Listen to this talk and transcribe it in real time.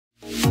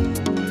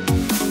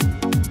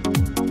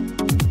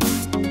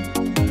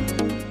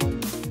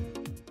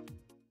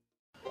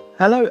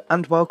Hello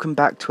and welcome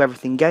back to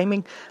Everything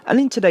Gaming, and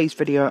in today's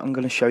video I'm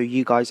going to show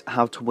you guys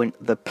how to win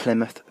the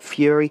Plymouth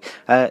Fury.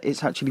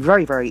 It's actually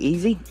very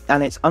easy,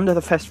 and it's under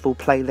the festival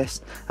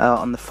playlist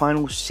on the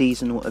final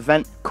seasonal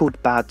event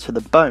called Bad to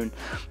the Bone.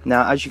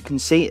 Now as you can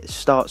see, it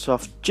starts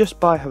off just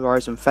by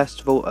Horizon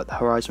Festival at the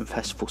Horizon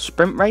Festival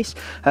Sprint Race.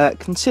 It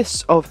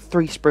consists of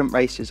 3 sprint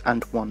races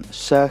and 1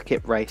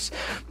 circuit race.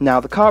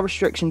 Now the car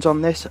restrictions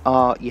on this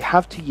are you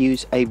have to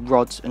use a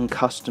Rods and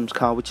Customs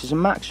car, which is a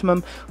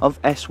maximum of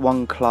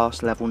S1 class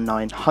level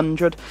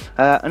 900,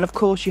 and of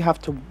course you have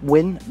to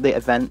win the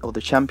event or the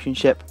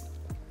championship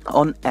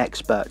on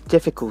expert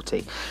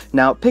difficulty.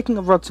 Now picking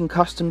a Rods and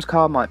Customs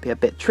car might be a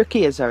bit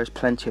tricky as there is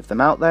plenty of them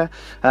out there,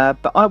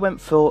 but I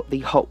went for the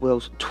Hot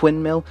Wheels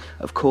Twin Mill.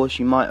 Of course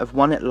you might have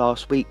won it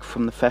last week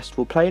from the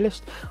festival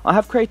playlist. I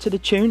have created a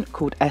tune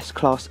called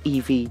S-Class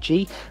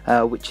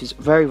EVG, which is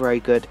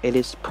very good. It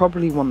is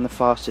probably one of the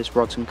fastest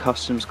Rods and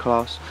Customs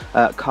class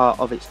car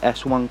of its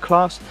S1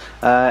 class.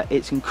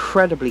 It's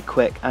incredibly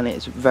quick and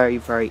it's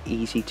very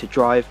easy to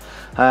drive.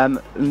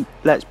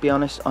 Let's be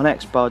honest, on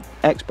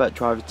expert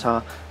driver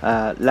tar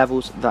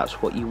levels,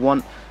 that's what you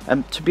want.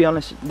 To be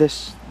honest,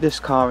 this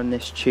car and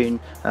this tune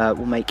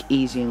will make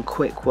easy and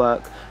quick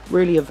work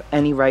really of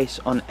any race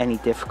on any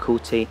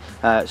difficulty,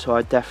 so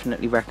I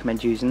definitely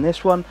recommend using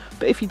this one.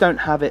 But if you don't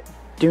have it,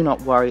 do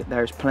not worry,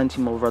 there is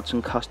plenty more Rods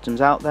and Customs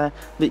out there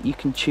that you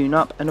can tune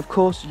up, and of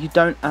course you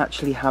don't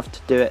actually have to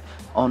do it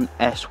on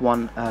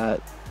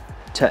S1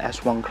 to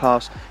S1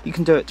 class. You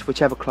can do it to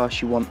whichever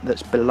class you want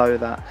that's below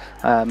that,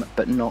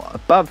 but not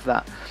above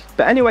that.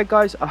 But anyway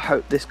guys, I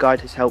hope this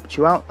guide has helped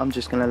you out. I'm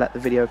just going to let the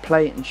video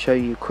play and show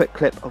you a quick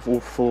clip of all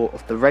 4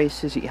 of the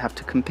races that you have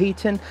to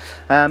compete in.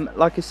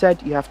 Like I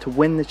said, you have to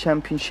win the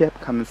championship,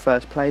 come in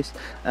first place,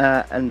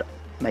 and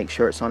make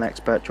sure it's on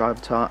expert driver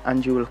tar,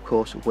 and you will of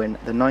course win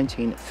the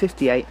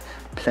 1958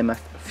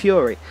 Plymouth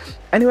Fury.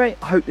 Anyway,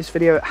 I hope this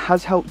video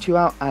has helped you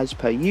out as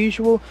per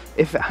usual.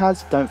 If it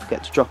has, don't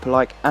forget to drop a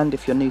like, and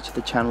if you're new to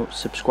the channel,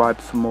 subscribe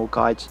for more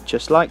guides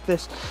just like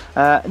this.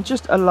 And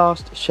just a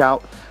last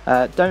shout,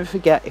 don't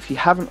forget, if you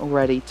haven't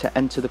already, to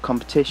enter the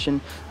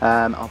competition.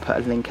 I'll put a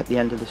link at the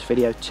end of this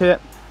video to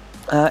it.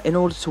 In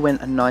order to win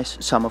a nice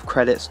sum of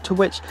credits, to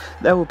which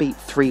there will be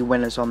 3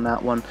 winners on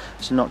that one,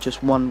 so not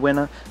just 1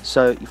 winner,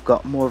 so you've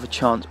got more of a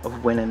chance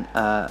of winning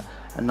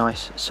a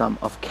nice sum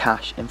of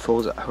cash in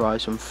Forza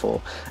Horizon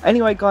 4.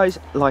 Anyway guys,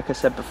 like I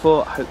said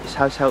before, I hope this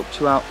has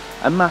helped you out.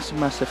 A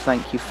massive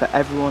thank you for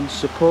everyone's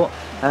support,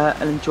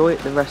 and enjoy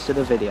the rest of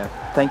the video.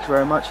 Thank you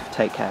very much.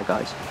 Take care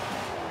guys.